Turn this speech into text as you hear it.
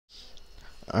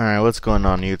Alright, what's going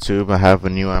on YouTube? I have a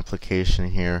new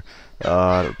application here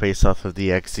based off of the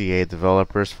XEA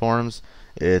developers forums.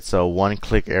 It's a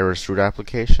one-click Eris root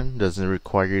application. Doesn't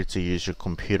require you to use your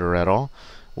computer at all,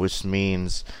 which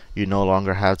means you no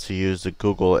longer have to use the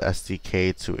Google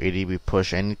SDK to ADB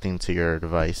push anything to your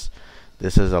device.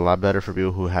 This is a lot better for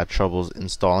people who had troubles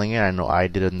installing it. I know I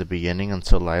did in the beginning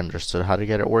until I understood how to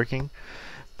get it working.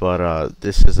 But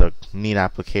this is a neat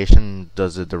application,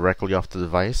 does it directly off the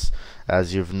device.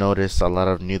 As you've noticed, a lot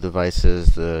of new devices,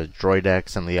 the Droid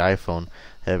X and the iPhone,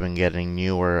 have been getting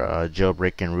newer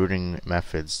jailbreak and rooting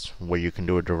methods where you can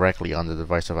do it directly on the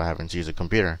device without having to use a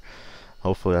computer.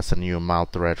 Hopefully that's a new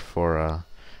mild threat for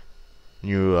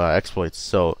new exploits.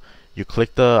 So you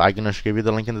click I'm going to give you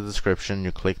the link in the description,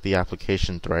 you click the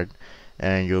application thread,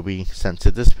 and you'll be sent to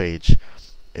this page.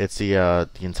 It's the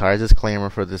entire disclaimer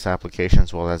for this application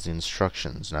as well as the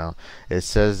instructions. Now, it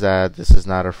says that this is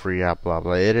not a free app, blah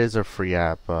blah. It is a free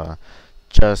app.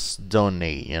 Just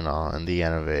donate, in the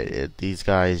end of it. These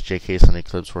guys, JK and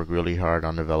Eclipse, worked really hard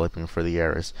on developing for the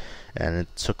Eris, and it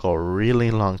took a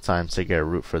really long time to get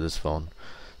root for this phone.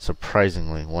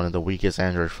 Surprisingly, one of the weakest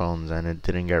Android phones, and it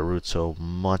didn't get root till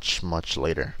much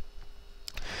later.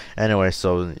 Anyway,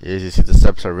 so as you see, the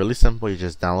steps are really simple. You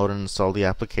just download and install the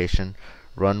application.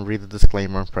 Read the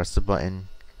disclaimer, press the button,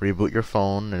 reboot your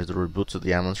phone, and it'll reboot to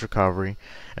the ambulance recovery,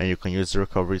 and you can use the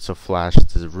recovery to flash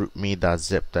the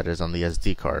rootme.zip that is on the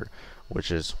SD card,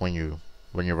 which is when you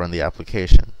run the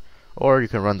application. Or you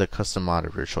can run the custom mod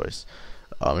of your choice.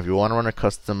 If you want to run a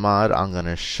custom mod, I'm going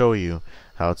to show you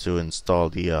how to install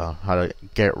how to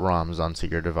get ROMs onto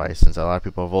your device, since a lot of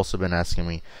people have also been asking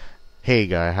me, hey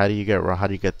guy, how do you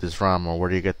get this ROM, or where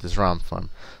do you get this ROM from?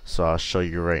 So I'll show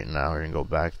you right now. We're gonna go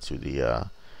back to the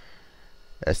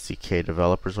SDK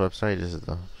developers website.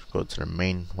 Go to the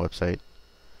main website.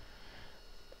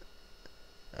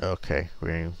 Okay,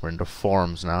 we're in the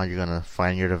forums now. You're gonna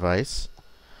find your device,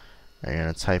 and you're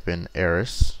gonna type in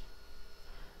Eris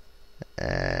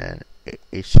and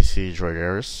HTC Droid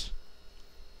Eris,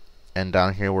 and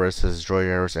down here where it says Droid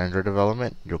Eris Android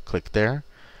development, you'll click there.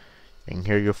 And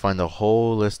here you'll find a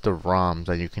whole list of ROMs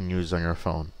that you can use on your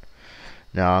phone.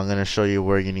 Now I'm going to show you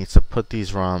where you need to put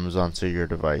these ROMs onto your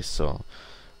device. So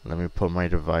let me put my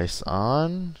device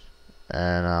on,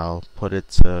 and I'll put it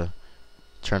to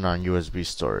turn on USB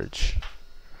storage.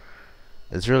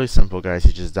 It's really simple, guys.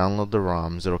 You just download the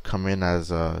ROMs. It'll come in as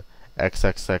a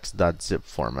xxx.zip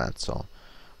format. So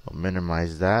we'll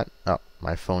minimize that. Oh,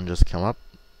 my phone just came up.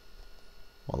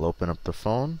 We'll open up the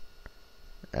phone,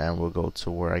 and we'll go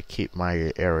to where I keep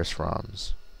my Eris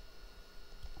ROMs.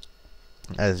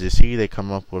 As you see, they come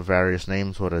up with various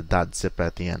names with a .zip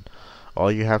at the end.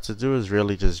 All you have to do is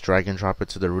really just drag and drop it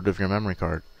to the root of your memory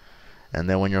card, and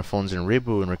then when your phone's in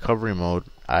reboot and recovery mode,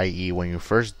 i.e. when you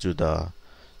first do the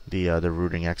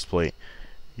rooting exploit,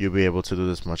 you'll be able to do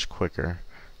this much quicker.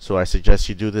 So I suggest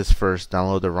you do this first.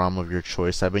 Download the ROM of your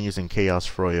choice. I've been using Chaos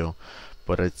Froyo,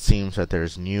 but it seems that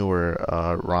there's newer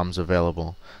ROMs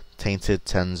available. Tainted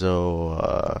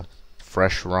Tenzo,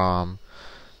 Fresh ROM.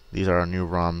 These are new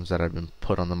ROMs that have been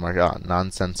put on the market.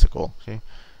 Nonsensical. See?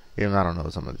 Even I don't know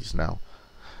some of these now.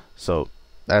 So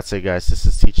that's it, guys. This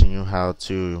is teaching you how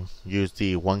to use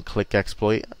the one-click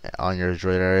exploit on your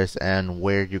Droid Eris and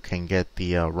where you can get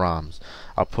the ROMs.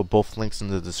 I'll put both links in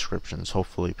the descriptions.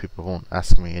 Hopefully people won't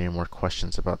ask me any more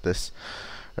questions about this.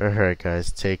 Alright,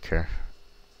 guys. Take care.